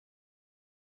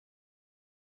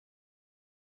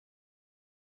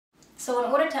So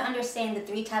in order to understand the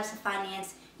three types of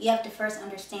finance, you have to first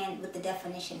understand what the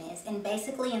definition is. And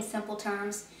basically, in simple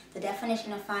terms, the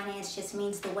definition of finance just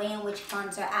means the way in which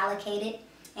funds are allocated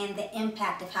and the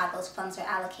impact of how those funds are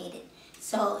allocated.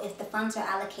 So if the funds are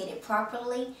allocated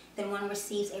properly, then one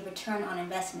receives a return on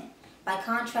investment. By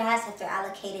contrast, if they're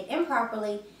allocated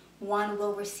improperly, one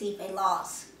will receive a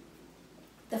loss.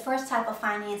 The first type of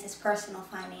finance is personal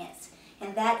finance.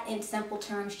 And that, in simple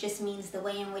terms, just means the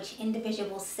way in which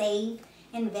individuals save,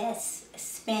 invest,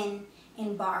 spend,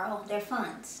 and borrow their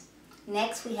funds.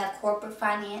 Next, we have corporate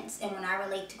finance. And when I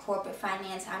relate to corporate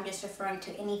finance, I'm just referring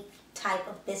to any type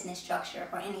of business structure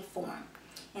or any form.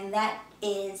 And that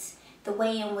is the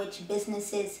way in which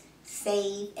businesses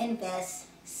save, invest,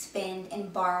 spend,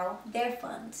 and borrow their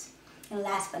funds. And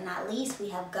last but not least, we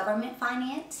have government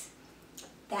finance.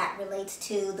 That relates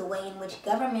to the way in which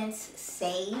governments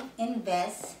save,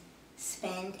 invest,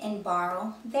 spend, and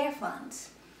borrow their funds.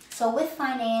 So with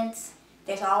finance,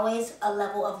 there's always a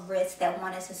level of risk that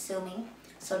one is assuming.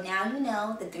 So now you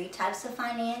know the three types of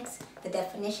finance, the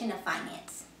definition of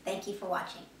finance. Thank you for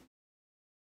watching.